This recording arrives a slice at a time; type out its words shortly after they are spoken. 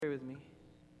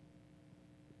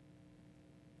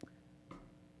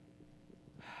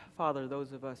Father,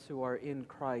 those of us who are in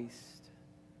Christ,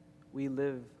 we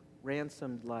live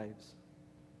ransomed lives.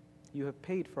 You have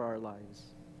paid for our lives.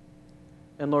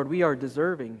 And Lord, we were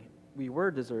deserving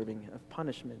of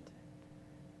punishment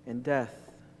and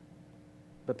death.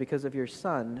 But because of your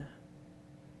Son,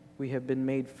 we have been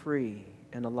made free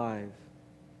and alive.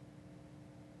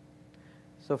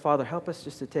 So, Father, help us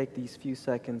just to take these few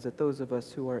seconds that those of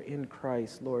us who are in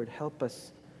Christ, Lord, help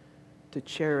us to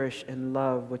cherish and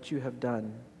love what you have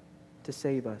done to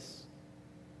save us.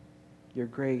 Your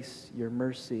grace, your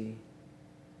mercy.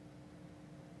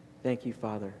 Thank you,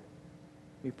 Father.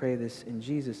 We pray this in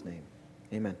Jesus' name.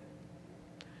 Amen.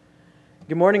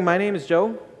 Good morning. My name is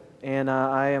Joe, and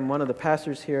I am one of the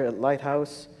pastors here at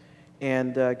Lighthouse.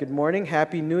 And good morning.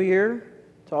 Happy New Year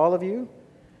to all of you.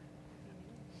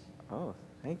 Oh,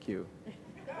 thank you.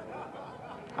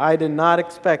 I did not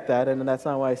expect that, and that's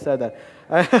not why I said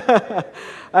that.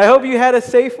 I hope you had a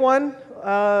safe one,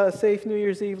 safe New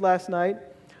Year's Eve last night.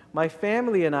 My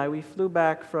family and I, we flew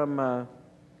back from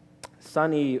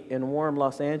sunny and warm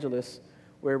Los Angeles,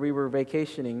 where we were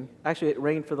vacationing. Actually, it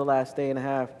rained for the last day and a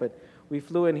half, but we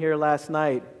flew in here last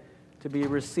night to be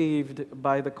received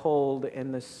by the cold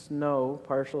and the snow,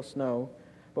 partial snow.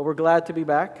 But we're glad to be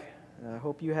back. I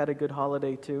hope you had a good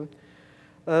holiday too.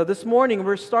 This morning,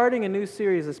 we're starting a new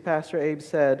series, as Pastor Abe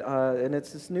said, and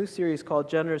it's this new series called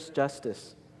Generous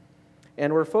Justice.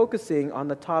 And we're focusing on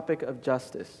the topic of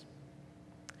justice.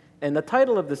 And the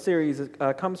title of the series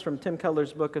comes from Tim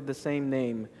Keller's book of the same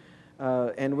name,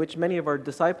 and which many of our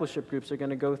discipleship groups are going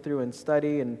to go through and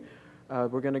study, and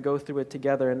we're going to go through it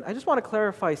together. And I just want to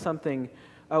clarify something.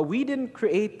 We didn't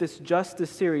create this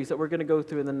justice series that we're going to go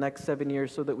through in the next 7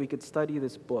 years so that we could study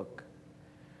this book.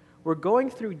 We're going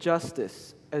through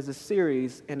justice as a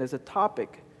series and as a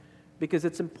topic because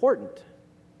it's important,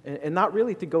 and not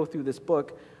really to go through this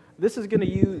book. This is going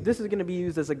to be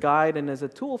used as a guide and as a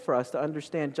tool for us to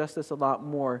understand justice a lot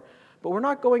more. But we're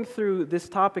not going through this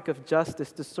topic of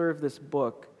justice to serve this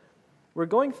book. We're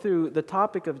going through the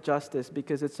topic of justice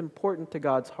because it's important to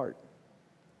God's heart.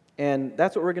 And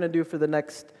that's what we're going to do for the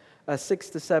next 6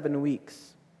 to 7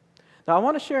 weeks. Now, I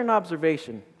want to share an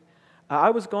observation. I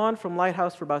was gone from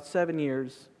Lighthouse for about 7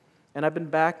 years, and I've been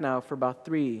back now for about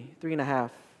three and a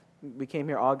half. We came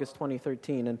here August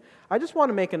 2013, and I just want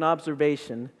to make an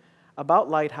observation about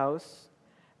Lighthouse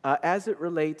as it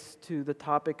relates to the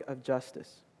topic of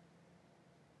justice.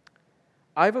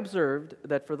 I've observed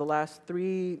that for the last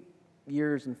 3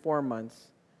 years and 4 months,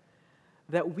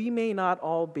 that we may not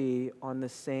all be on the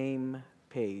same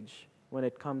page when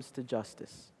it comes to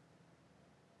justice.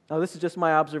 Now, this is just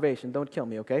my observation. Don't kill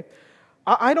me, okay?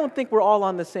 I don't think we're all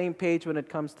on the same page when it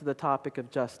comes to the topic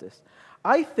of justice.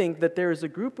 I think that there is a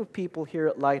group of people here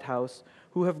at Lighthouse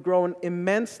who have grown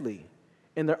immensely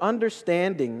in their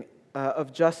understanding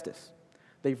of justice.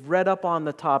 They've read up on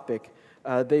the topic.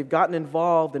 They've gotten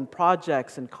involved in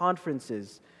projects and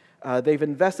conferences. They've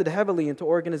invested heavily into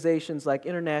organizations like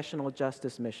International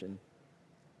Justice Mission.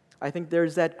 I think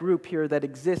there's that group here that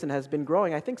exists and has been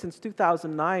growing, I think since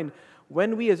 2009,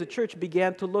 when we as a church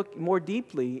began to look more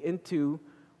deeply into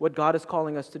what God is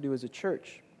calling us to do as a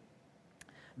church.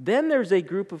 Then there's a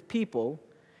group of people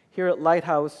here at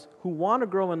Lighthouse who want to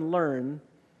grow and learn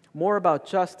more about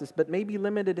justice, but maybe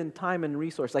limited in time and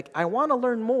resource. Like, I want to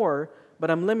learn more, but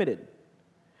I'm limited.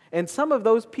 And some of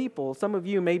those people, some of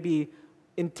you may be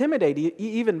intimidated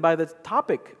even by the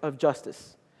topic of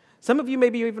justice. Some of you may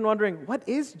be even wondering, what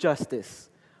is justice?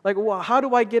 Like, well, how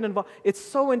do I get involved? It's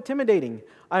so intimidating.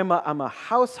 I'm a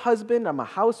house husband. I'm a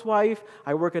housewife.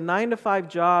 I work a 9-to-5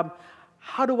 job.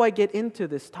 How do I get into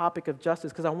this topic of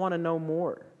justice? Because I want to know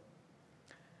more.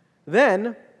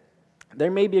 Then, there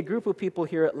may be a group of people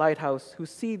here at Lighthouse who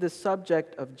see the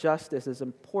subject of justice as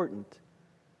important,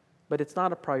 but it's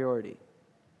not a priority.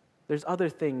 There's other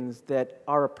things that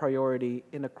are a priority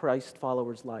in a Christ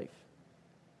follower's life.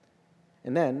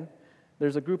 And then,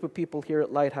 there's a group of people here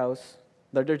at Lighthouse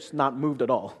that are just not moved at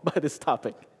all by this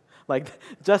topic. Like,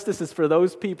 justice is for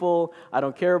those people. I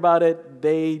don't care about it.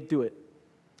 They do it.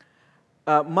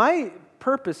 My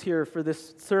purpose here for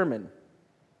this sermon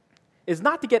is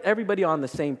not to get everybody on the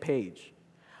same page.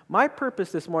 My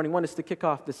purpose this morning, one, is to kick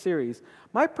off the series.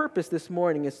 My purpose this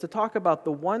morning is to talk about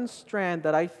the one strand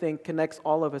that I think connects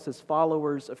all of us as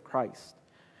followers of Christ.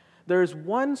 There's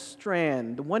one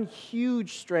strand, one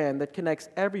huge strand that connects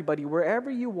everybody,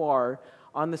 wherever you are,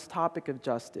 on this topic of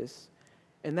justice,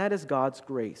 and that is God's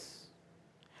grace.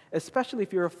 Especially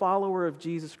if you're a follower of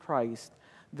Jesus Christ,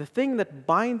 the thing that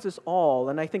binds us all,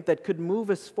 and I think that could move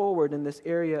us forward in this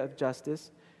area of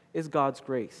justice, is God's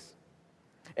grace.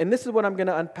 And this is what I'm going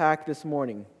to unpack this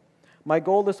morning. My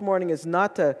goal this morning is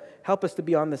not to help us to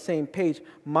be on the same page.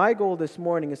 My goal this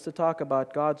morning is to talk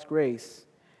about God's grace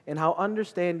and how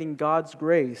understanding God's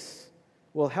grace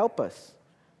will help us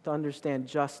to understand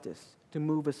justice, to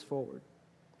move us forward.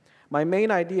 My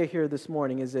main idea here this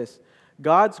morning is this: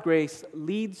 God's grace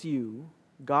leads you,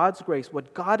 God's grace,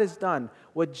 what God has done,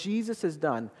 what Jesus has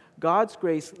done, God's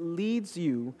grace leads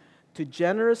you to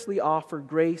generously offer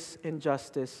grace and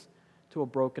justice to a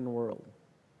broken world.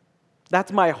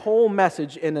 That's my whole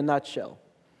message in a nutshell.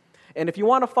 And if you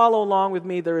want to follow along with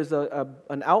me, there is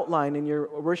an outline in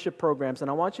your worship programs,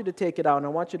 and I want you to take it out, and I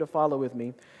want you to follow with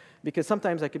me, because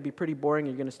sometimes I could be pretty boring,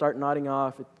 and you're going to start nodding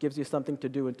off. It gives you something to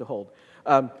do and to hold.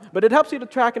 But it helps you to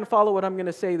track and follow what I'm going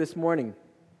to say this morning.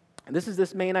 And this is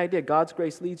this main idea. God's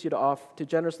grace leads you to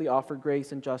generously offer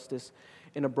grace and justice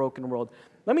in a broken world.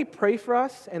 Let me pray for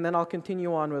us, and then I'll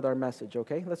continue on with our message,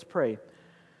 okay? Let's pray.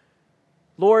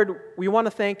 Lord, we want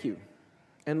to thank you.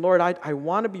 And Lord, I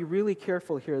want to be really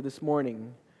careful here this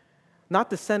morning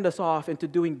not to send us off into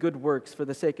doing good works for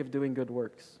the sake of doing good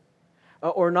works,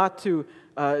 or not to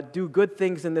do good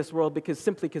things in this world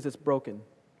simply because it's broken.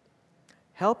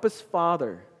 Help us,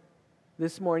 Father,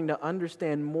 this morning to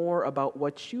understand more about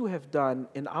what you have done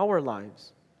in our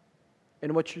lives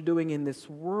and what you're doing in this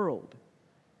world,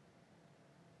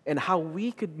 and how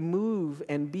we could move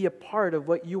and be a part of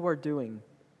what you are doing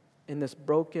in this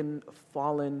broken,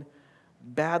 fallen,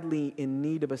 badly in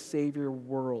need of a Savior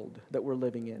world that we're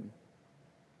living in.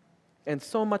 And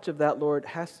so much of that, Lord,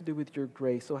 has to do with your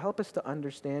grace. So help us to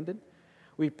understand it.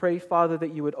 We pray, Father,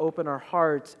 that you would open our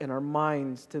hearts and our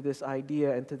minds to this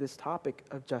idea and to this topic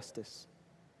of justice.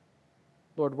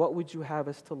 Lord, what would you have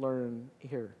us to learn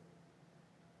here?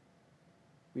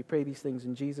 We pray these things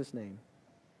in Jesus' name.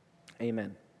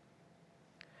 Amen.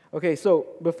 Okay, so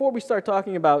before we start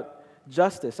talking about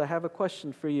justice, I have a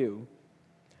question for you.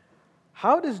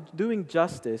 How does doing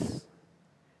justice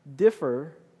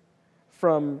differ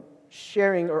from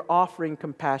sharing or offering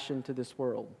compassion to this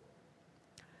world?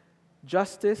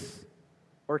 Justice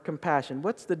or compassion?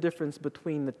 What's the difference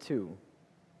between the two?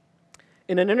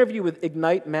 In an interview with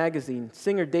Ignite magazine,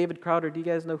 singer David Crowder, do you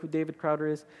guys know who David Crowder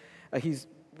is? He's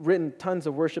written tons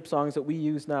of worship songs that we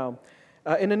use now.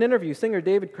 In an interview, singer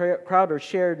David Crowder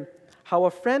shared how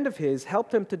a friend of his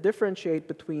helped him to differentiate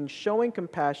between showing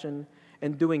compassion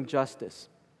and doing justice.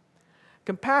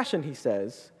 Compassion, he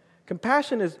says,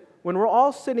 compassion is when we're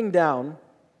all sitting down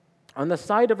on the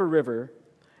side of a river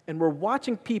and we're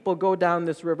watching people go down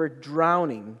this river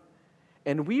drowning,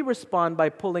 and we respond by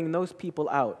pulling those people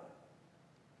out.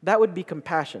 That would be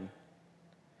compassion.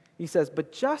 He says,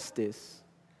 but justice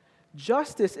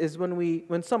is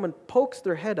when someone pokes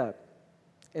their head up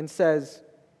and says,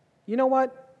 you know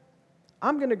what?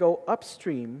 I'm going to go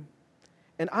upstream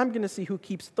and I'm going to see who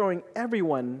keeps throwing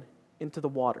everyone into the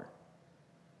water.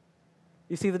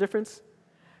 You see the difference?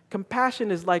 Compassion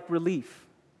is like relief.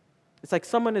 It's like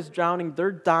someone is drowning,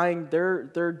 they're dying,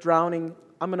 they're drowning,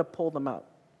 I'm going to pull them out.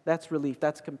 That's relief,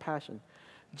 that's compassion.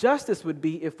 Justice would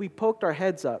be if we poked our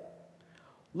heads up,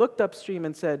 looked upstream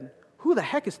and said, who the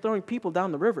heck is throwing people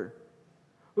down the river?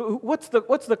 What's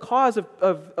the cause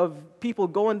of people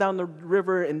going down the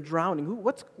river and drowning?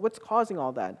 What's causing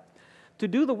all that? To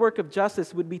do the work of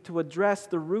justice would be to address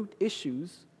the root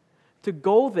issues, to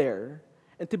go there,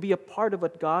 and to be a part of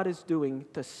what God is doing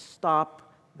to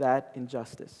stop that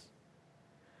injustice.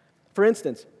 For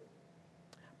instance,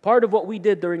 part of what we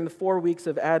did during the 4 weeks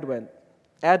of Advent,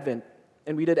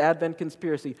 and we did Advent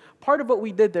Conspiracy, part of what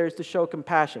we did there is to show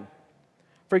compassion.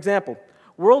 For example,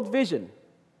 World Vision,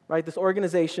 right, this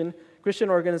organization, Christian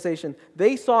organization,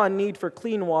 they saw a need for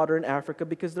clean water in Africa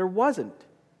because there wasn't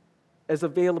as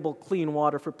available clean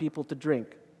water for people to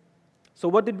drink. So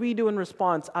what did we do in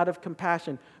response out of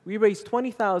compassion? We raised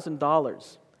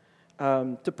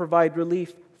 $20,000 to provide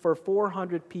relief for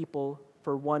 400 people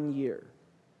for 1 year.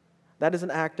 That is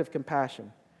an act of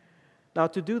compassion. Now,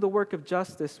 to do the work of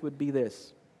justice would be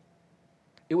this.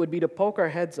 It would be to poke our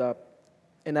heads up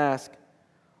and ask,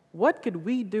 what could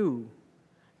we do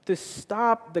to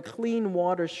stop the clean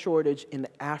water shortage in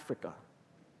Africa?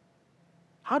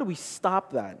 How do we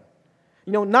stop that?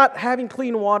 You know, not having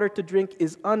clean water to drink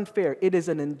is unfair. It is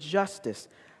an injustice.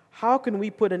 How can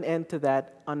we put an end to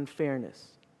that unfairness?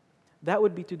 That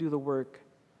would be to do the work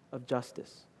of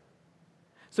justice.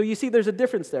 So you see, there's a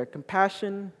difference there,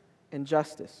 compassion and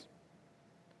justice.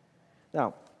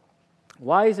 Now,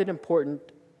 why is it important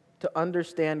to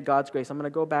understand God's grace? I'm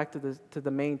going to go back to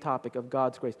the main topic of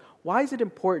God's grace. Why is it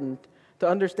important to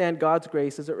understand God's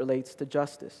grace as it relates to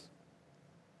justice?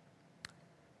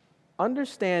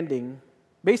 Understanding,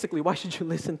 basically, why should you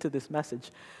listen to this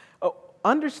message?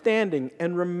 Understanding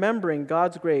and remembering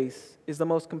God's grace is the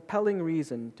most compelling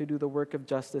reason to do the work of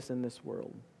justice in this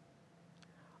world.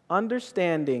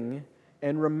 Understanding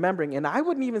and remembering, and I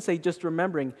wouldn't even say just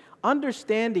remembering,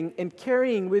 understanding and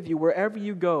carrying with you wherever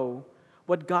you go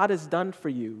what God has done for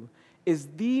you is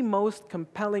the most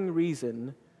compelling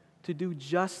reason to do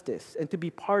justice and to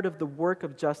be part of the work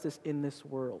of justice in this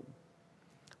world.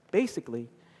 Basically,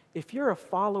 if you're a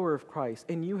follower of Christ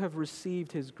and you have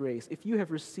received His grace, if you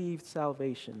have received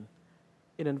salvation,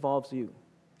 it involves you.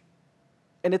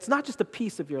 And it's not just a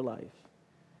piece of your life.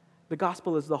 The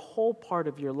gospel is the whole part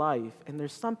of your life, and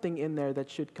there's something in there that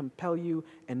should compel you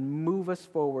and move us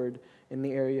forward in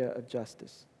the area of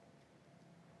justice.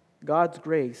 God's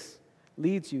grace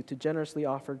leads you to generously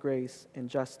offer grace and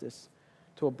justice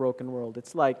to a broken world.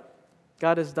 It's like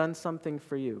God has done something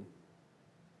for you.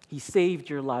 He saved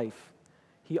your life.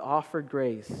 He offered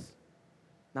grace.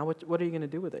 Now what are you going to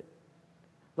do with it?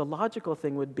 The logical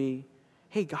thing would be,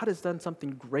 hey, God has done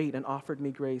something great and offered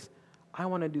me grace. I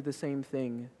want to do the same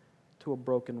thing to a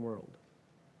broken world.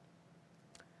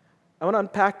 I want to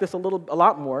unpack this a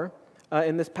lot more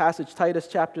in this passage, Titus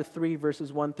chapter 3,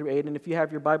 verses 1 through 8. And if you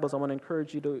have your Bibles, I want to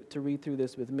encourage you to read through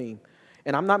this with me.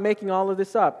 And I'm not making all of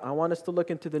this up. I want us to look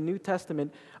into the New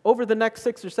Testament. Over the next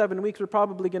 6 or 7 weeks, we're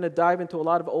probably going to dive into a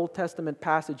lot of Old Testament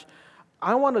passage.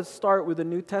 I want to start with the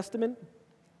New Testament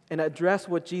and address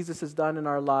what Jesus has done in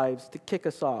our lives to kick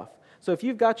us off. So if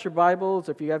you've got your Bibles,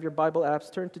 if you have your Bible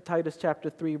apps, turn to Titus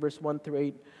chapter 3, verse 1 through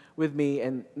 8 with me,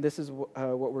 and this is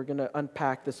what we're going to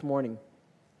unpack this morning.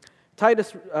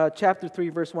 Titus chapter 3,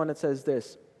 verse 1, it says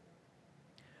this: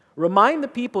 "Remind the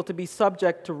people to be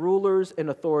subject to rulers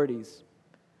and authorities,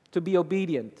 to be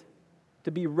obedient,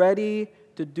 to be ready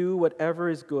to do whatever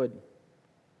is good,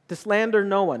 to slander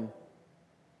no one,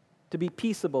 to be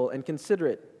peaceable and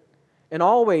considerate, and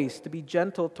always to be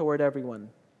gentle toward everyone.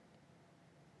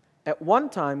 At one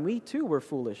time we too were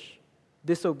foolish,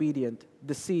 disobedient,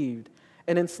 deceived,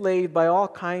 and enslaved by all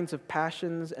kinds of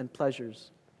passions and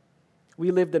pleasures. We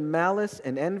lived in malice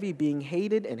and envy, being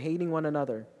hated and hating one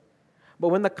another. But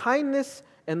when the kindness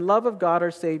and love of God our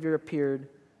Savior appeared,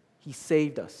 He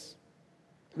saved us,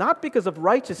 not because of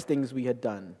righteous things we had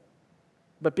done,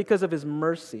 but because of His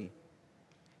mercy.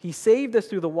 He saved us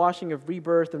through the washing of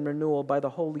rebirth and renewal by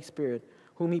the Holy Spirit,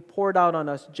 whom He poured out on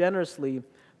us generously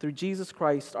through Jesus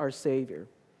Christ our Savior,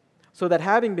 so that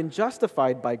having been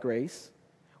justified by grace,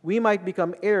 we might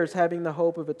become heirs having the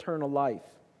hope of eternal life.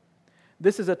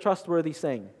 This is a trustworthy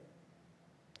saying.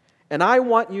 And I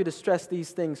want you to stress these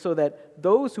things so that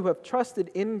those who have trusted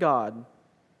in God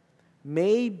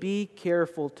may be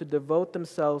careful to devote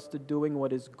themselves to doing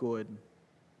what is good.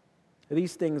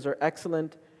 These things are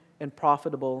excellent and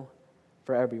profitable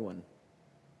for everyone."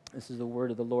 This is the word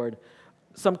of the Lord.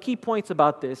 Some key points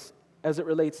about this as it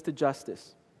relates to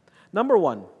justice. Number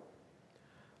one,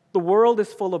 the world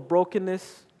is full of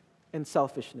brokenness and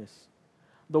selfishness.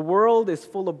 The world is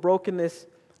full of brokenness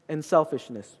and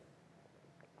selfishness.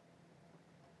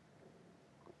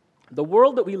 The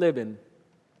world that we live in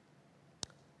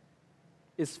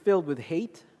is filled with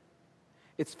hate,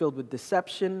 it's filled with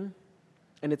deception,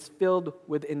 and it's filled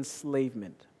with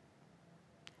enslavement.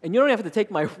 And you don't have to take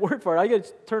my word for it. I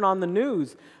just turn on the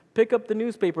news, pick up the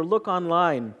newspaper, look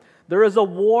online. There is a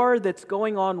war that's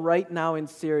going on right now in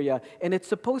Syria, and it's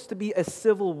supposed to be a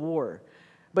civil war.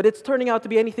 But it's turning out to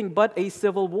be anything but a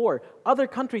civil war. Other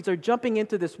countries are jumping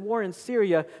into this war in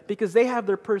Syria because they have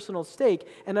their personal stake.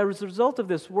 And as a result of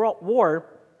this war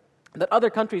that other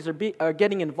countries are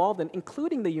getting involved in,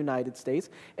 including the United States,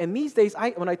 and these days,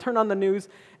 when I turn on the news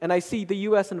and I see the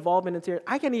U.S. involvement in Syria,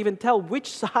 I can't even tell which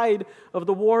side of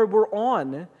the war we're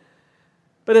on.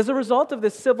 But as a result of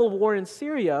this civil war in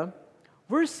Syria,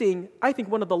 we're seeing, I think,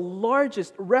 one of the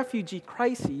largest refugee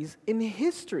crises in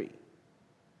history.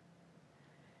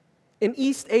 In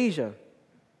East Asia,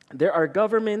 there are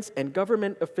governments and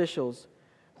government officials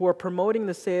who are promoting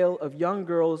the sale of young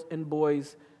girls and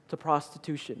boys to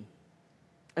prostitution.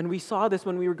 And we saw this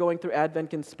when we were going through Advent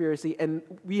Conspiracy, and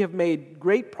we have made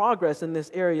great progress in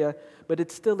this area, but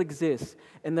it still exists.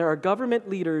 And there are government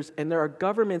leaders and there are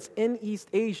governments in East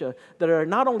Asia that are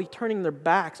not only turning their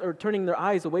backs or turning their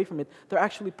eyes away from it, they're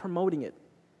actually promoting it.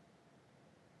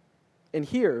 And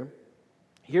here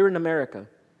in America,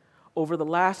 over the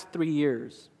last 3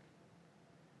 years,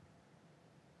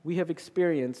 we have it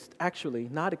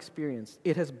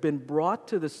has been brought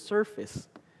to the surface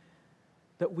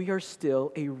that we are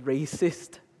still a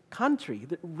racist country,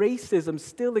 that racism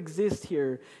still exists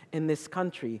here in this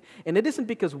country. And it isn't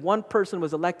because one person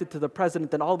was elected to the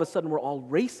president and all of a sudden we're all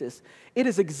racist. It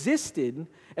has existed,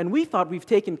 and we thought we've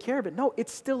taken care of it. No,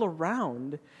 it's still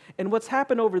around. And what's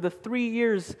happened over the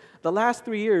last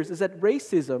 3 years, is that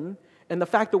racism and the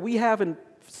fact that we haven't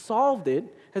solved it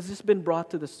has just been brought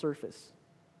to the surface.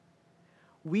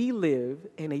 We live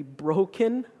in a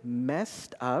broken,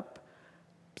 messed up,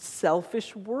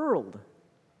 selfish world.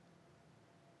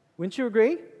 Wouldn't you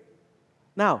agree?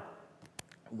 Now,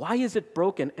 why is it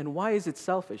broken and why is it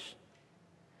selfish?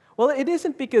 Well, it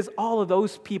isn't because all of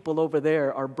those people over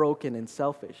there are broken and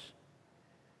selfish.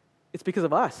 It's because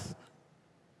of us.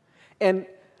 And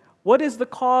what is the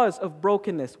cause of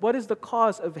brokenness? What is the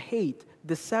cause of hate,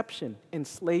 deception,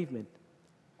 enslavement?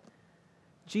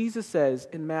 Jesus says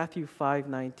in Matthew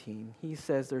 5:19, he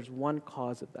says there's one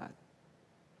cause of that.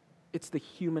 It's the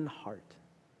human heart.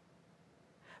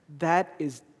 That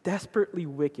is desperately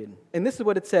wicked. And this is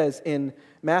what it says in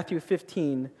Matthew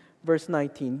 15, verse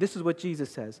 19. This is what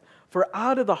Jesus says. For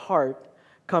out of the heart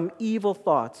come evil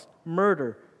thoughts,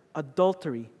 murder,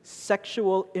 adultery,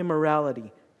 sexual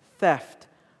immorality, theft,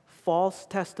 false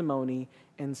testimony,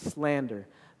 and slander.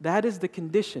 That is the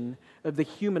condition of the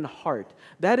human heart.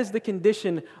 That is the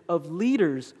condition of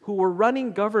leaders who are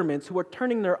running governments, who are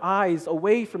turning their eyes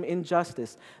away from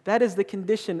injustice. That is the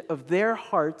condition of their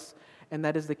hearts, and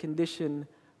that is the condition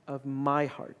of my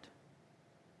heart.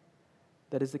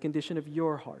 That is the condition of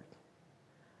your heart.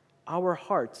 Our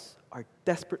hearts are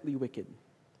desperately wicked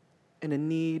and in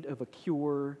need of a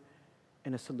cure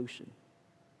and a solution.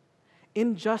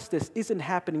 Injustice isn't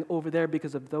happening over there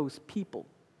because of those people.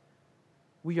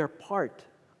 We are part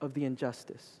of the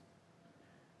injustice.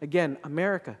 Again,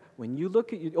 America, when you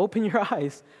open your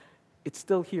eyes, it's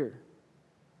still here.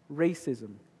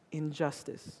 Racism,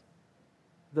 injustice,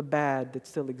 the bad that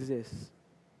still exists.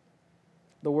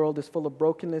 The world is full of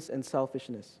brokenness and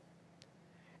selfishness.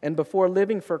 And before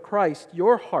living for Christ,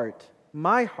 your heart,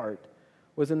 my heart,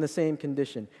 was in the same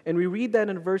condition. And we read that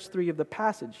in verse 3 of the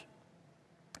passage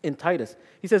in Titus.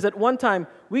 He says, at one time,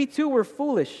 we too were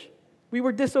foolish. We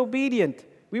were disobedient.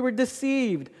 We were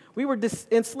deceived. We were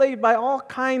enslaved by all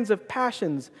kinds of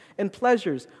passions and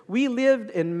pleasures. We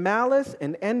lived in malice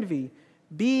and envy,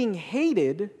 being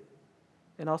hated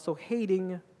and also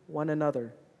hating one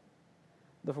another.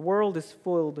 The world is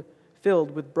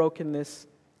filled with brokenness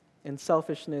and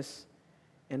selfishness,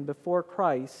 and before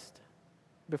Christ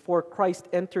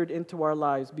entered into our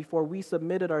lives, before we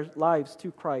submitted our lives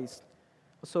to Christ,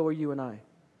 so are you and I.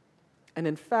 And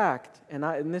in fact,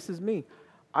 and this is me,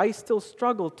 I still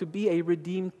struggle to be a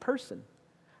redeemed person.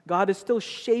 God is still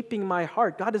shaping my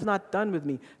heart. God is not done with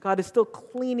me. God is still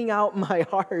cleaning out my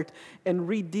heart and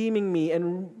redeeming me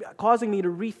and causing me to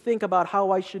rethink about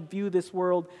how I should view this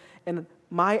world and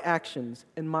my actions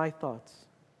and my thoughts.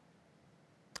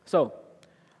 So,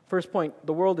 first point,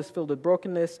 the world is filled with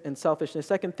brokenness and selfishness.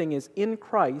 Second thing is, in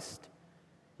Christ,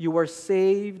 you are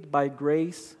saved by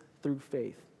grace through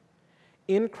faith.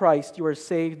 In Christ, you are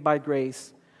saved by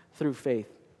grace through faith.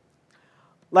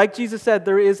 Like Jesus said,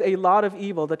 there is a lot of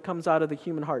evil that comes out of the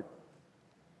human heart.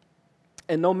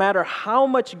 And no matter how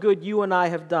much good you and I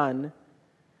have done,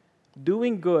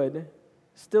 doing good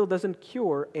still doesn't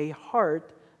cure a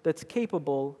heart that's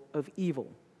capable of evil.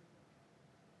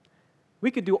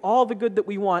 We could do all the good that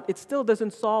we want. It still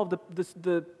doesn't solve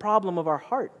the problem of our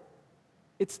heart.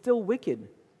 It's still wicked.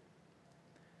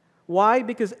 Why?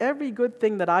 Because every good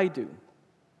thing that I do,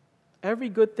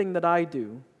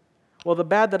 well, the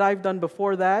bad that I've done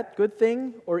before that good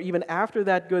thing, or even after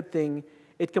that good thing,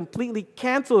 it completely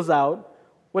cancels out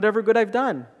whatever good I've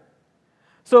done.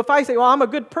 So if I say, well, I'm a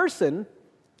good person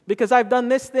because I've done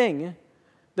this thing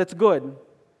that's good,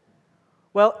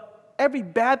 well, every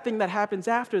bad thing that happens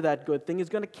after that good thing is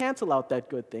going to cancel out that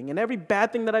good thing. And every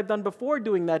bad thing that I've done before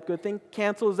doing that good thing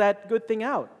cancels that good thing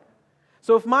out.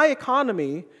 So if my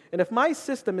economy and if my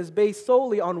system is based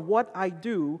solely on what I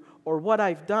do or what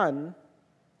I've done,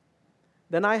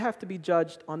 then I have to be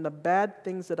judged on the bad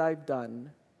things that I've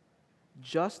done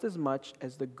just as much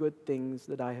as the good things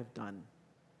that I have done.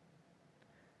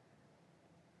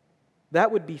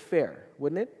 That would be fair,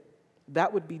 wouldn't it?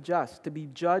 That would be just, to be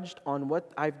judged on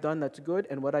what I've done that's good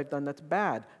and what I've done that's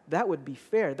bad. That would be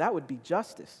fair. That would be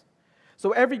justice.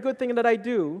 So every good thing that I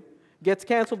do gets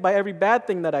canceled by every bad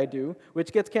thing that I do,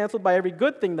 which gets canceled by every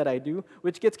good thing that I do,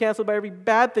 which gets canceled by every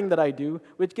bad thing that I do,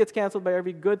 which gets canceled by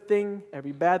every good thing,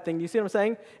 every bad thing. You see what I'm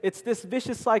saying? It's this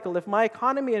vicious cycle. If my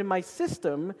economy and my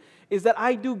system is that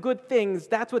I do good things,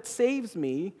 that's what saves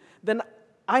me, then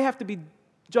I have to be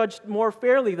judged more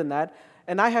fairly than that,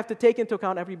 and I have to take into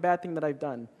account every bad thing that I've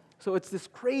done. So it's this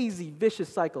crazy, vicious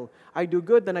cycle. I do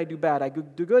good, then I do bad. I do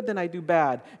good, then I do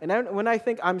bad. And when I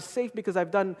think I'm safe because I've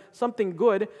done something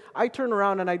good, I turn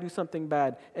around and I do something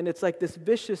bad. And it's like this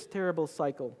vicious, terrible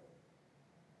cycle.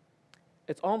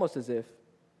 It's almost as if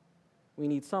we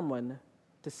need someone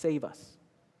to save us.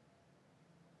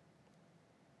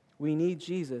 We need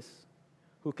Jesus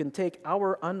who can take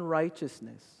our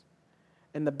unrighteousness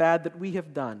and the bad that we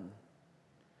have done.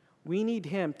 We need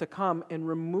him to come and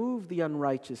remove the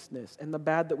unrighteousness and the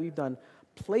bad that we've done,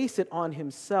 place it on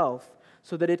himself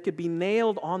so that it could be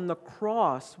nailed on the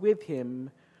cross with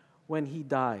him when he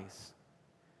dies.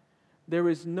 There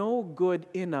is no good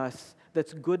in us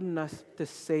that's good enough to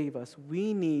save us.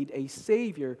 We need a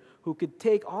Savior who could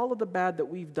take all of the bad that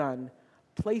we've done,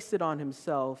 place it on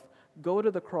himself, go to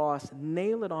the cross,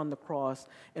 nail it on the cross,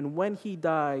 and when he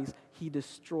dies, he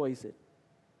destroys it.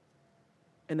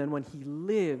 And then when he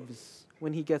lives,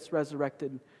 when he gets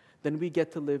resurrected, then we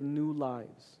get to live new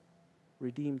lives,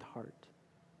 redeemed heart.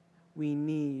 We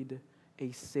need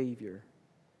a Savior.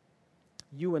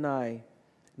 You and I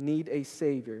need a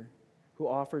Savior who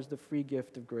offers the free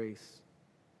gift of grace.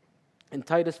 In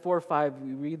Titus 4:5,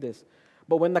 we read this.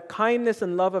 But when the kindness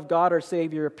and love of God our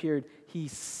Savior appeared, he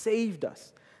saved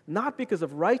us. Not because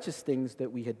of righteous things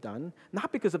that we had done,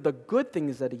 not because of the good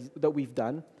things that we've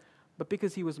done, but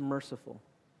because he was merciful.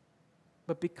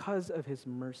 But because of his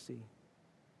mercy.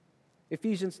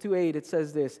 Ephesians 2:8, it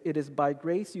says this, it is by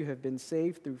grace you have been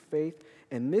saved through faith,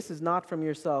 and this is not from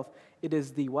yourself. It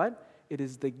is the what? It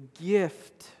is the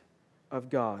gift of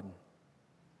God.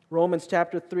 Romans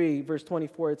chapter 3, verse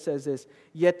 24, it says this,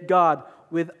 yet God,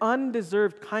 with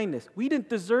undeserved kindness, we didn't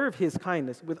deserve his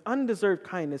kindness, with undeserved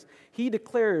kindness, he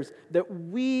declares that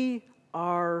we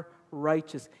are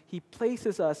righteous. He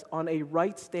places us on a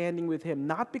right standing with him,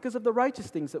 not because of the righteous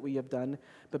things that we have done,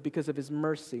 but because of his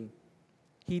mercy.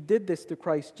 He did this through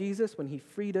Christ Jesus when he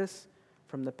freed us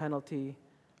from the penalty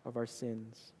of our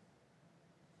sins.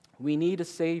 We need a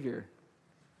Savior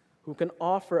who can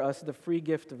offer us the free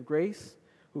gift of grace,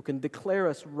 who can declare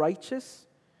us righteous.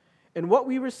 And what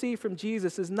we receive from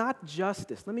Jesus is not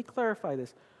justice. Let me clarify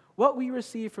this. What we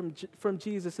receive from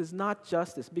Jesus is not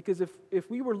justice, because if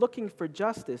we were looking for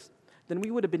justice, then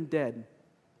we would have been dead.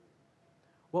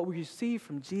 What we receive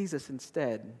from Jesus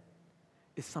instead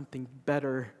is something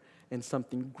better and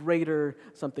something greater,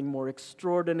 something more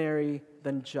extraordinary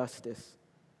than justice.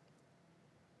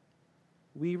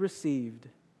 We received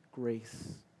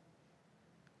grace.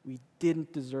 We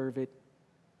didn't deserve it,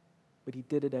 but he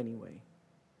did it anyway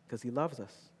because he loves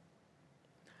us.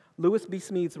 Lewis B.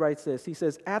 Smedes writes this. He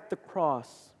says, at the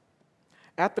cross,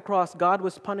 God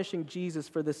was punishing Jesus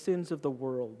for the sins of the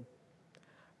world.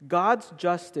 God's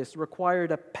justice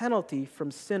required a penalty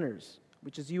from sinners,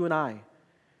 which is you and I.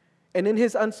 And in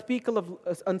his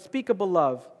unspeakable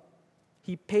love,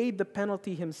 he paid the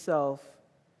penalty himself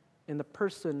in the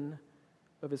person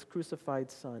of his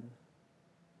crucified Son.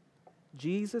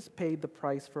 Jesus paid the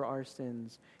price for our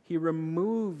sins. He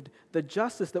removed the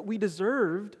justice that we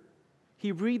deserved.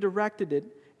 He redirected it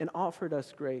and offered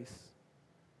us grace.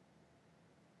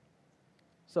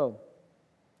 So,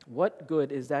 what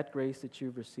good is that grace that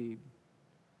you've received?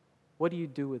 What do you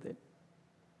do with it?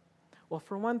 Well,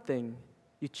 for one thing,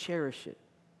 you cherish it.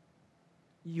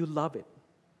 You love it.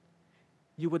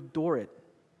 You adore it.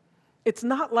 It's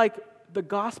not like the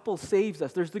gospel saves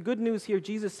us. There's the good news here,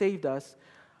 Jesus saved us.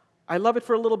 I love it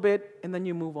for a little bit, and then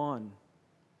you move on.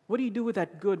 What do you do with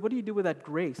that good? What do you do with that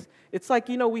grace? It's like,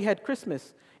 we had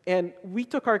Christmas, and we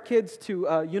took our kids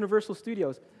to Universal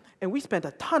Studios, and we spent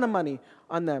a ton of money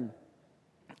on them.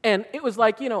 And it was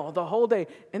like, the whole day.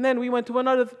 And then we went to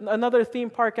another theme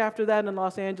park after that in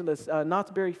Los Angeles, Knott's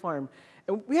Berry Farm.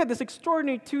 And we had this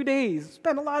extraordinary 2 days,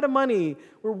 spent a lot of money.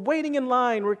 We're waiting in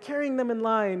line. We're carrying them in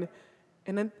line.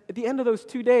 And then at the end of those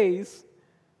 2 days,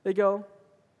 they go,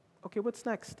 okay, what's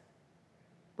next?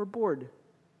 We're bored.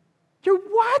 You're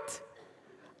what?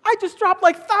 I just dropped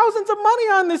like thousands of money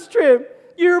on this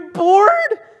trip. You're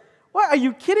bored? What, are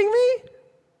you kidding me?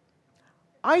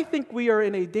 I think we are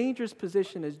in a dangerous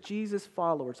position as Jesus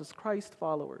followers, as Christ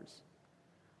followers,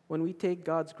 when we take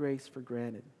God's grace for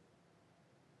granted.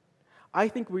 I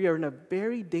think we are in a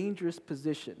very dangerous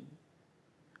position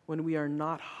when we are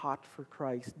not hot for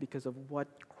Christ because of what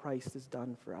Christ has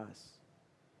done for us.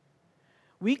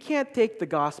 We can't take the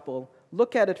gospel,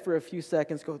 look at it for a few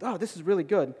seconds, go, oh, this is really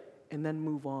good, and then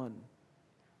move on.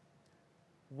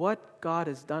 What God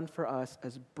has done for us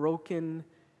as broken,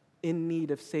 in need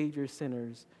of Savior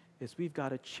sinners is we've got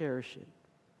to cherish it.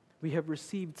 We have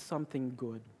received something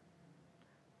good.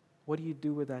 What do you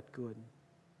do with that good?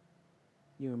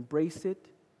 You embrace it,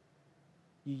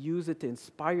 You use it to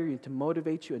inspire you, to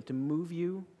motivate you, and to move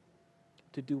you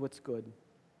to do what's good.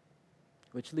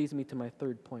 Which leads me to my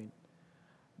third point.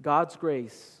 God's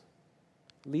grace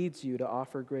leads you to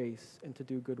offer grace and to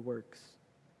do good works.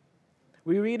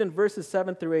 We read in verses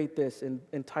 7 through 8 this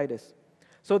in Titus.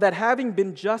 So that having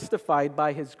been justified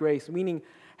by his grace, meaning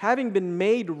having been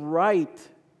made right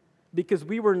because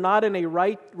we were not in a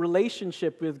right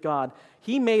relationship with God,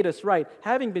 he made us right.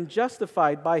 Having been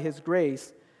justified by his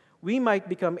grace, we might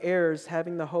become heirs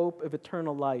having the hope of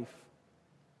eternal life.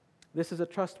 This is a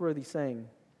trustworthy saying.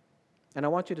 And I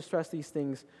want you to stress these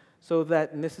things so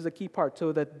that, and this is a key part,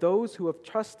 so that those who have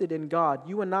trusted in God,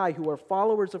 you and I who are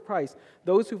followers of Christ,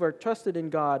 those who are trusted in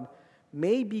God,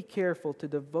 may be careful to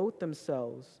devote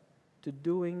themselves to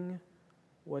doing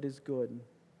what is good.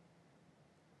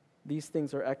 These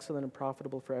things are excellent and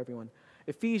profitable for everyone.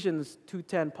 Ephesians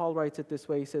 2:10, Paul writes it this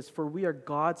way. He says, "For we are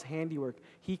God's handiwork.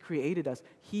 He created us.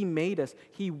 He made us.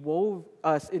 He wove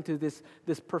us into this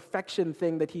perfection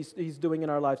thing that he's doing in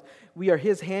our lives. We are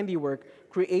his handiwork,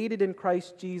 created in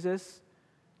Christ Jesus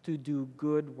to do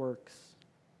good works,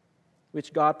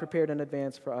 which God prepared in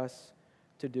advance for us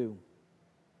to do."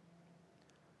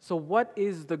 So what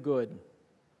is the good?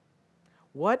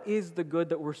 What is the good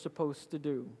that we're supposed to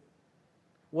do?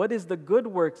 What is the good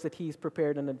works that he's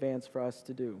prepared in advance for us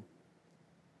to do?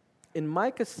 In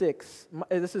Micah 6,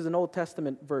 this is an Old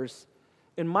Testament verse.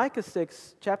 In Micah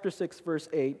 6, chapter 6, verse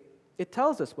 8, it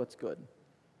tells us what's good.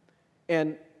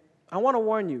 And I want to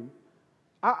warn you,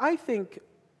 I think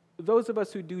those of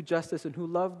us who do justice and who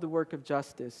love the work of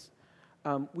justice,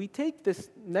 we take this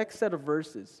next set of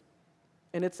verses,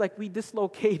 and it's like we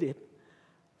dislocate it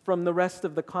from the rest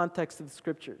of the context of the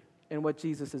Scripture and what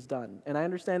Jesus has done. And I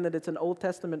understand that it's an Old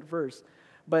Testament verse,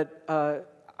 but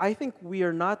I think we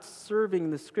are not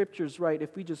serving the Scriptures right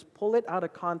if we just pull it out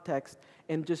of context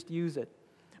and just use it.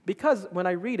 Because when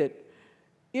I read it,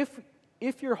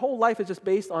 if your whole life is just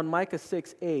based on Micah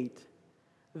 6:8,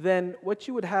 then what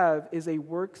you would have is a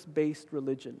works-based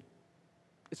religion.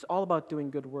 It's all about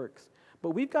doing good works. But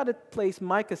we've got to place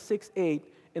Micah 6:8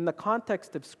 in the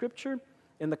context of Scripture,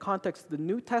 in the context of the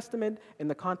New Testament, in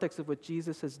the context of what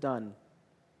Jesus has done.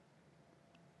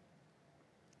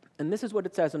 And this is what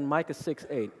it says in Micah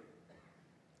 6:8.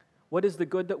 What is the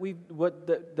good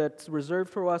that's reserved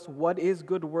for us? What is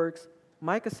good works?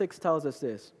 Micah 6 tells us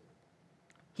this.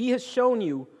 He has shown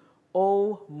you,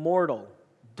 O mortal.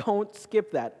 Don't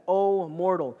skip that. O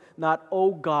mortal, not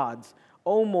O gods.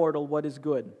 O mortal, what is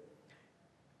good?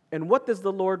 And what does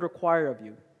the Lord require of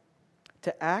you?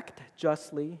 To act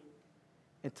justly,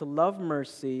 and to love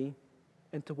mercy,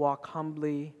 and to walk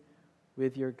humbly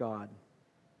with your God.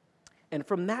 And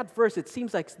from that verse, it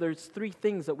seems like there's three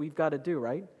things that we've got to do,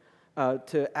 right?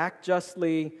 To act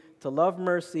justly, to love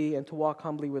mercy, and to walk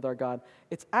humbly with our God.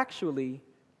 It's actually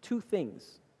two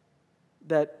things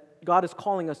that God is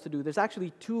calling us to do. There's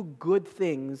actually two good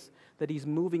things that he's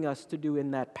moving us to do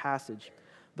in that passage.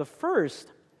 The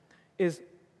first is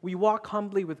we walk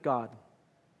humbly with God.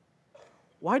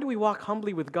 Why do we walk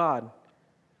humbly with God?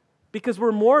 Because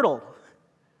we're mortal.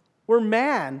 We're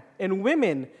man and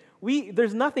women.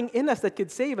 There's nothing in us that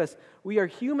could save us. We are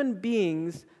human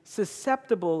beings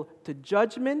susceptible to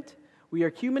judgment. We are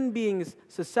human beings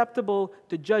susceptible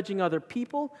to judging other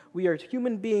people. We are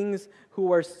human beings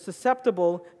who are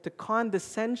susceptible to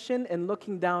condescension and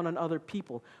looking down on other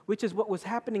people, which is what was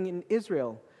happening in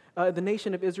Israel, the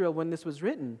nation of Israel, when this was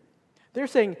written. They're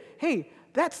saying, hey,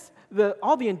 that's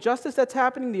all the injustice that's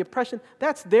happening, the oppression,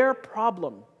 that's their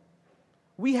problem.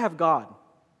 We have God.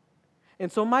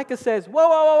 And so Micah says,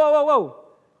 whoa.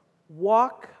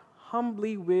 Walk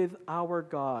humbly with our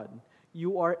God.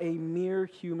 You are a mere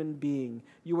human being.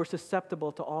 You are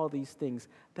susceptible to all these things.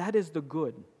 That is the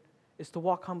good, is to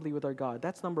walk humbly with our God.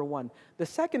 That's number one. The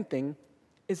second thing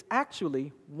is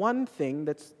actually one thing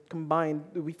that's combined.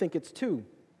 We think it's two.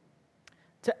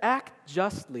 To act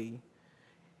justly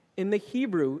in the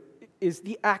Hebrew is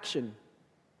the action.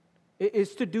 It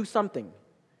is to do something.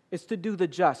 It's to do the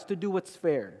just, to do what's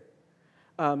fair.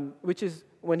 Which is,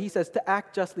 when he says to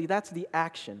act justly, that's the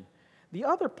action. The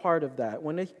other part of that,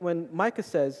 when Micah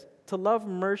says to love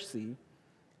mercy,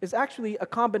 is actually a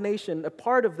combination, a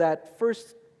part of that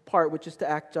first part, which is to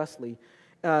act justly.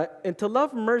 And to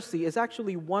love mercy is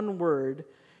actually one word,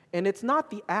 and it's not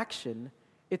the action,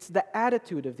 it's the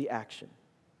attitude of the action.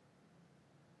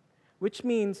 Which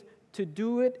means to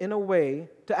do it in a way,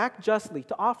 to act justly,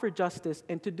 to offer justice,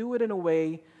 and to do it in a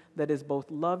way that is both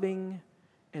loving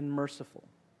and merciful.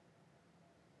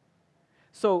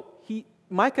 So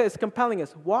Micah is compelling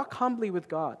us, walk humbly with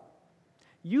God.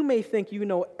 You may think you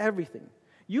know everything.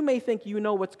 You may think you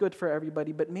know what's good for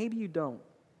everybody, but maybe you don't.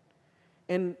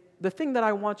 And the thing that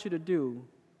I want you to do,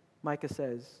 Micah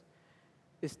says,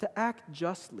 is to act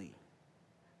justly,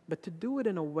 but to do it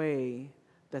in a way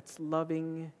that's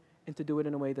loving and to do it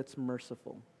in a way that's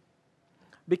merciful.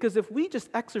 Because if we just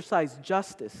exercise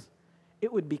justice,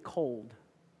 it would be cold.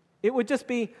 It would just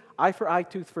be eye for eye,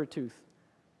 tooth for tooth.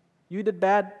 You did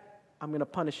bad, I'm going to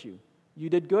punish you. You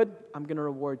did good, I'm going to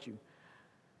reward you.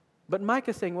 But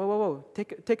Micah's saying, whoa,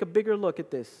 take a bigger look at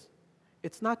this.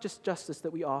 It's not just justice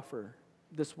that we offer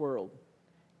this world.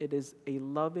 It is a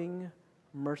loving,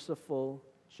 merciful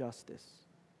justice.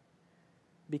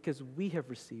 Because we have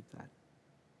received that.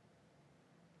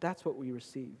 That's what we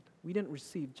received. We didn't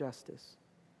receive justice.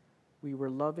 We were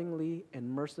lovingly and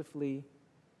mercifully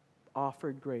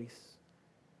offered grace,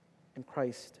 and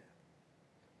Christ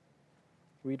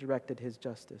redirected his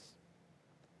justice.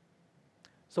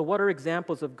 So what are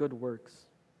examples of good works?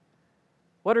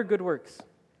 What are good works?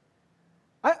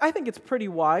 I think it's pretty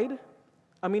wide.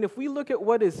 I mean, if we look at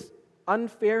what is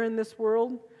unfair in this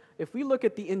world, if we look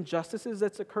at the injustices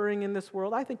that's occurring in this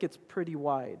world, I think it's pretty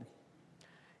wide.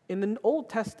 In the Old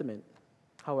Testament,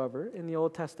 however,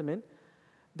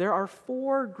 there are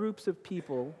 4 groups of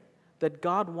people that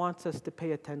God wants us to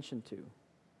pay attention to.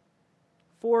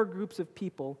 4 groups of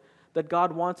people that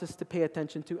God wants us to pay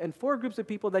attention to, and 4 groups of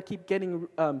people that keep getting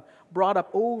brought up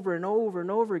over and over and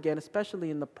over again,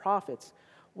 especially in the prophets.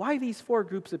 Why these 4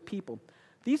 groups of people?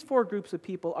 These 4 groups of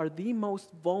people are the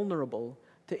most vulnerable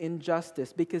to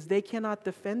injustice because they cannot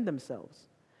defend themselves.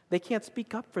 They can't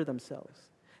speak up for themselves.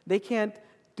 They can't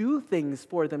do things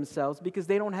for themselves because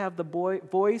they don't have the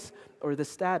voice or the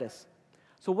status.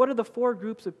 So what are the 4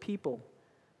 groups of people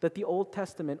that the Old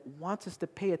Testament wants us to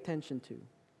pay attention to?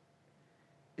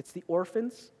 It's the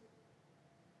orphans,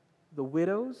 the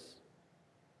widows,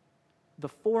 the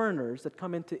foreigners that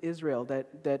come into Israel,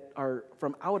 that are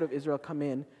from out of Israel come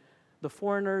in, the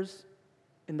foreigners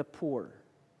and the poor.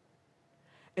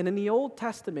 And in the Old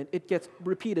Testament, it gets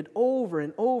repeated over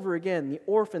and over again, the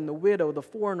orphan, the widow, the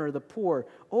foreigner, the poor.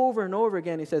 Over and over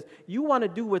again, he says, you want to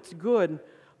do what's good,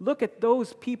 look at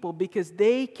those people because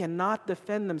they cannot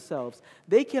defend themselves.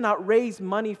 They cannot raise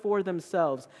money for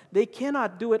themselves. They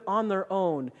cannot do it on their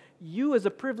own. You as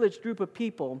a privileged group of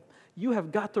people, you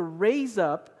have got to rise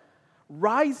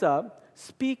up,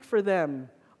 speak for them,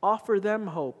 offer them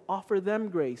hope, offer them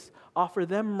grace, offer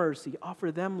them mercy,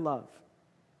 offer them love.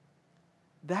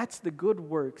 That's the good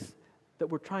works that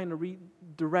we're trying to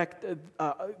redirect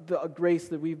the grace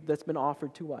that's been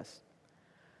offered to us.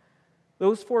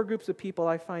 Those 4 groups of people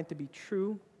I find to be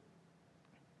true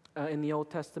in the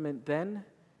Old Testament then,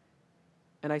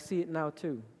 and I see it now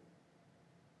too.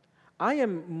 I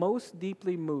am most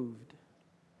deeply moved,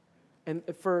 and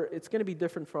it's going to be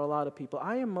different for a lot of people.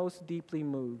 I am most deeply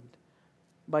moved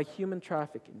by human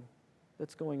trafficking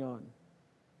that's going on.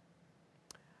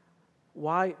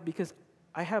 Why? Because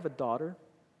I have a daughter,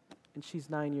 and she's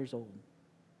 9 years old.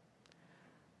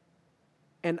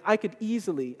 And I could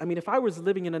easily, if I was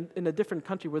living in a different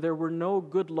country where there were no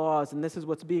good laws and this is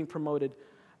what's being promoted,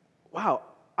 wow,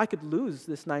 I could lose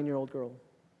this 9-year-old girl.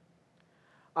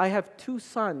 I have 2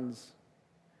 sons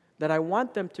that I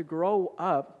want them to grow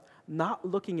up not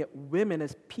looking at women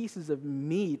as pieces of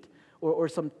meat or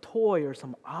some toy or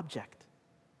some object.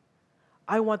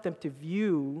 I want them to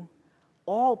view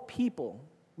all people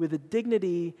with the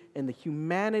dignity and the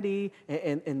humanity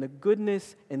and the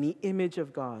goodness and the image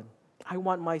of God. I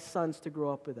want my sons to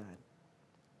grow up with that.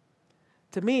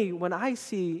 To me, when I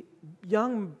see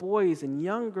young boys and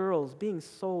young girls being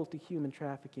sold to human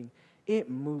trafficking, it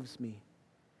moves me.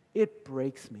 It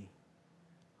breaks me.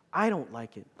 I don't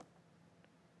like it.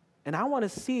 And I want to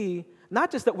see,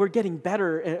 not just that we're getting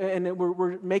better and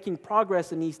we're making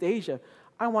progress in East Asia,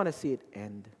 I want to see it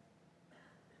end.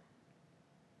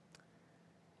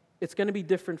 It's going to be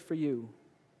different for you.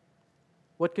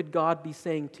 What could God be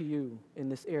saying to you in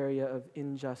this area of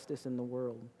injustice in the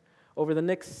world? Over the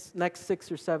next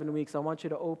 6 or 7 weeks, I want you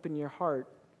to open your heart,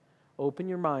 open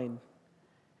your mind,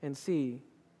 and see,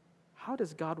 how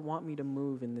does God want me to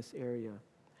move in this area?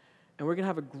 And we're going to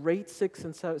have a great 6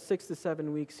 to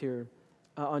 7 weeks here.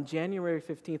 On January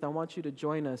 15th, I want you to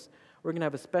join us. We're going to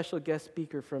have a special guest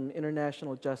speaker from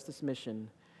International Justice Mission.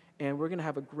 And we're going to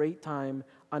have a great time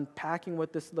unpacking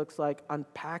what this looks like,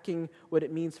 unpacking what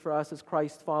it means for us as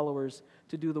Christ followers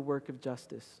to do the work of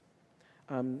justice.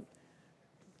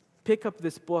 Pick up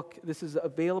this book. This is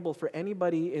available for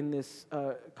anybody in this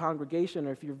congregation,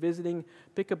 or if you're visiting,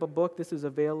 pick up a book. This is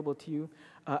available to you.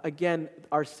 Again,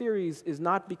 our series is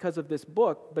not because of this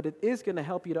book, but it is going to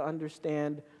help you to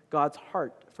understand God's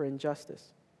heart for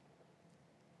injustice.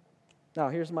 Now,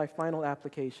 here's my final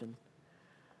application.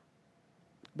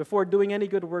 Before doing any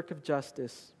good work of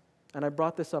justice, and I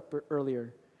brought this up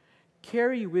earlier,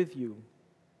 carry with you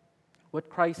what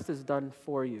Christ has done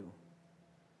for you.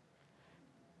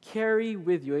 Carry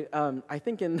with you. I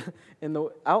think in the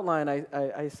outline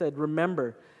I said,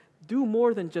 remember. Do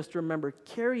more than just remember.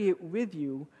 Carry it with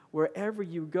you wherever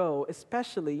you go,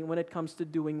 especially when it comes to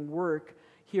doing work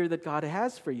here that God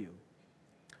has for you.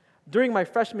 During my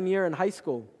freshman year in high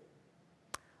school,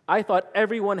 I thought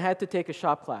everyone had to take a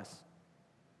shop class.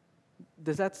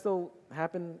 Does that still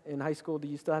happen in high school? Do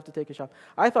you still have to take a shop?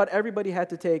 I thought everybody had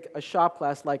to take a shop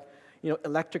class like,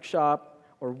 electric shop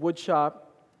or wood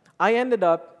shop. I ended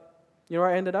up, where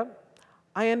I ended up?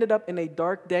 I ended up in a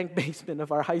dark, dank basement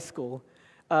of our high school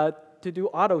to do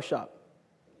auto shop.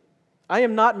 I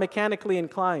am not mechanically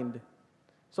inclined,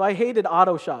 so I hated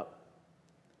auto shop.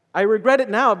 I regret it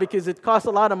now because it costs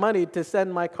a lot of money to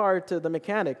send my car to the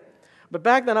mechanic. But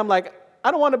back then I'm like,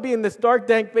 I don't want to be in this dark,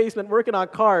 dank basement working on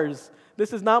cars.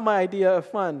 This is not my idea of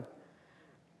fun.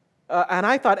 And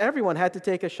I thought everyone had to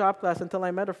take a shop class until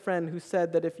I met a friend who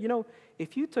said that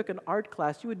if you took an art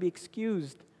class, you would be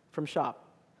excused from shop.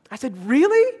 I said,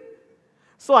 really?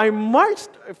 So I marched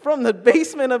from the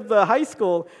basement of the high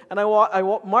school, and I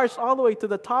marched all the way to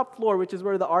the top floor, which is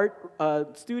where the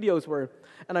art studios were.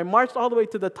 And I marched all the way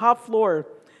to the top floor,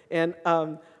 and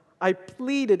I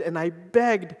pleaded and I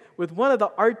begged with one of the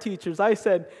art teachers. I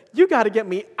said, you got to get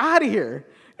me out of here.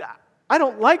 I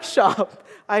don't like shop.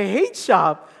 I hate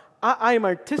shop. I am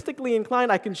artistically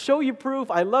inclined. I can show you proof.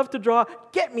 I love to draw.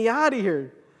 Get me out of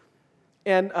here.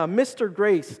 And Mr.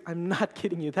 Grace, I'm not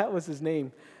kidding you, that was his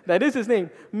name. That is his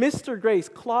name. Mr. Grace,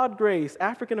 Claude Grace,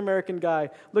 African-American guy,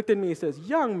 looked at me and says,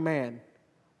 young man,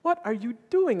 what are you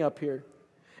doing up here?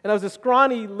 And I was a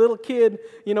scrawny little kid,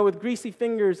 with greasy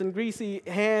fingers and greasy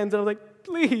hands. And I was like,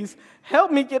 please, help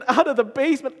me get out of the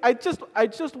basement. I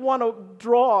just want to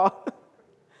draw.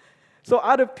 So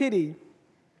out of pity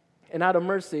and out of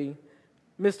mercy,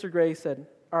 Mr. Gray said,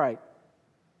 all right,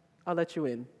 I'll let you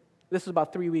in. This was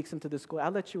about 3 weeks into the school.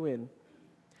 I'll let you in.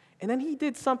 And then he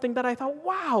did something that I thought,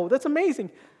 wow, that's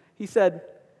amazing. He said,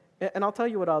 and I'll tell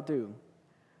you what I'll do.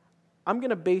 I'm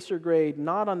going to base your grade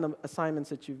not on the assignments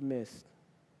that you've missed.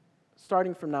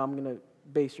 Starting from now, I'm going to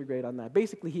base your grade on that.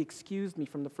 Basically, he excused me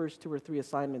from the first 2 or 3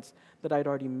 assignments that I'd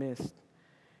already missed.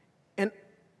 And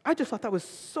I just thought that was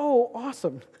so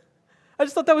awesome. I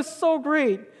just thought that was so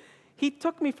great. He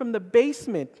took me from the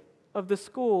basement of the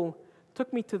school,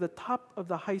 took me to the top of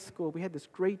the high school. We had this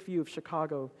great view of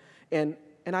Chicago. And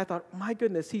I thought, my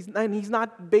goodness, he's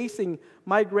not basing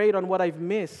my grade on what I've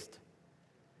missed.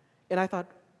 And I thought,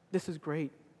 this is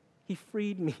great. He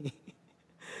freed me.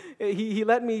 He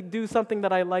let me do something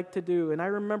that I like to do. And I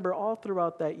remember all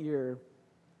throughout that year,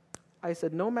 I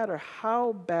said, no matter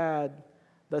how bad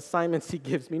the assignments he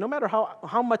gives me, no matter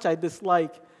how much I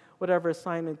dislike whatever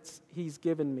assignments he's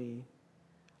given me,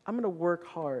 I'm going to work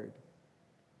hard.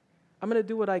 I'm going to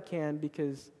do what I can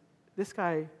because this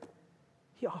guy,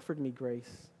 he offered me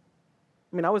grace.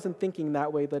 I mean, I wasn't thinking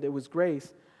that way that it was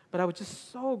grace, but I was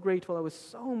just so grateful. I was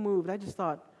so moved. I just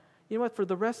thought, you know what, for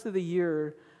the rest of the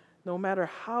year, no matter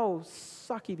how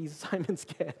sucky these assignments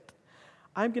get,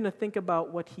 I'm going to think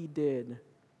about what he did.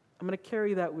 I'm going to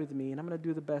carry that with me, and I'm going to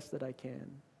do the best that I can.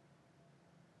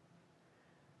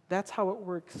 That's how it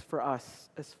works for us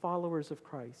as followers of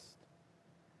Christ.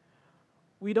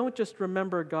 We don't just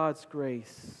remember God's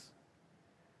grace.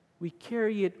 We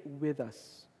carry it with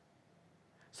us.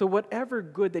 So whatever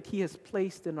good that he has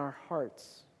placed in our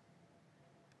hearts,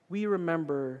 we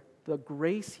remember the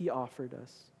grace he offered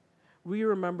us. We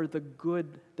remember the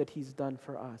good that he's done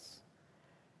for us.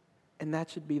 And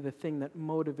that should be the thing that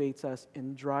motivates us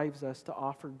and drives us to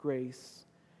offer grace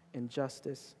and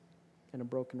justice in a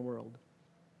broken world.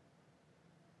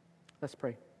 Let's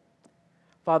pray.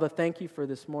 Father, thank you for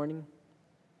this morning.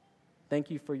 Thank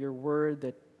you for your word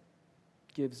that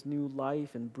gives new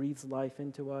life and breathes life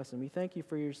into us. And we thank you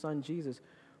for your son, Jesus,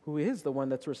 who is the one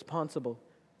that's responsible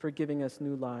for giving us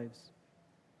new lives.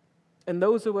 And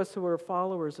those of us who are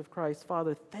followers of Christ,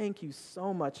 Father, thank you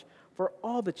so much for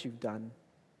all that you've done.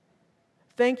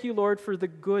 Thank you, Lord, for the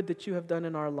good that you have done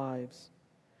in our lives.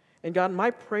 And God,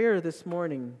 my prayer this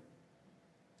morning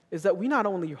is that we not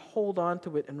only hold on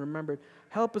to it and remember it,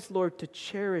 help us, Lord, to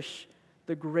cherish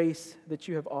the grace that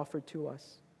you have offered to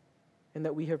us and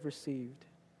that we have received.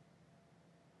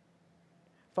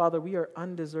 Father, we are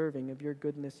undeserving of your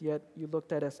goodness, yet you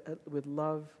looked at us with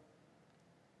love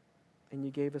and you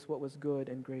gave us what was good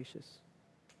and gracious.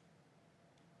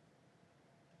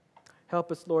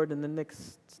 Help us, Lord, in the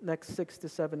next 6 to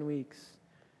 7 weeks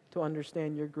to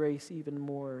understand your grace even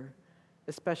more,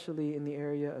 especially in the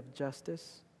area of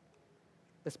justice,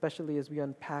 especially as we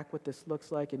unpack what this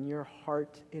looks like and your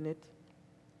heart in it.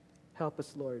 Help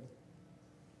us, Lord.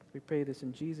 We pray this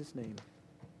in Jesus' name.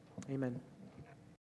 Amen.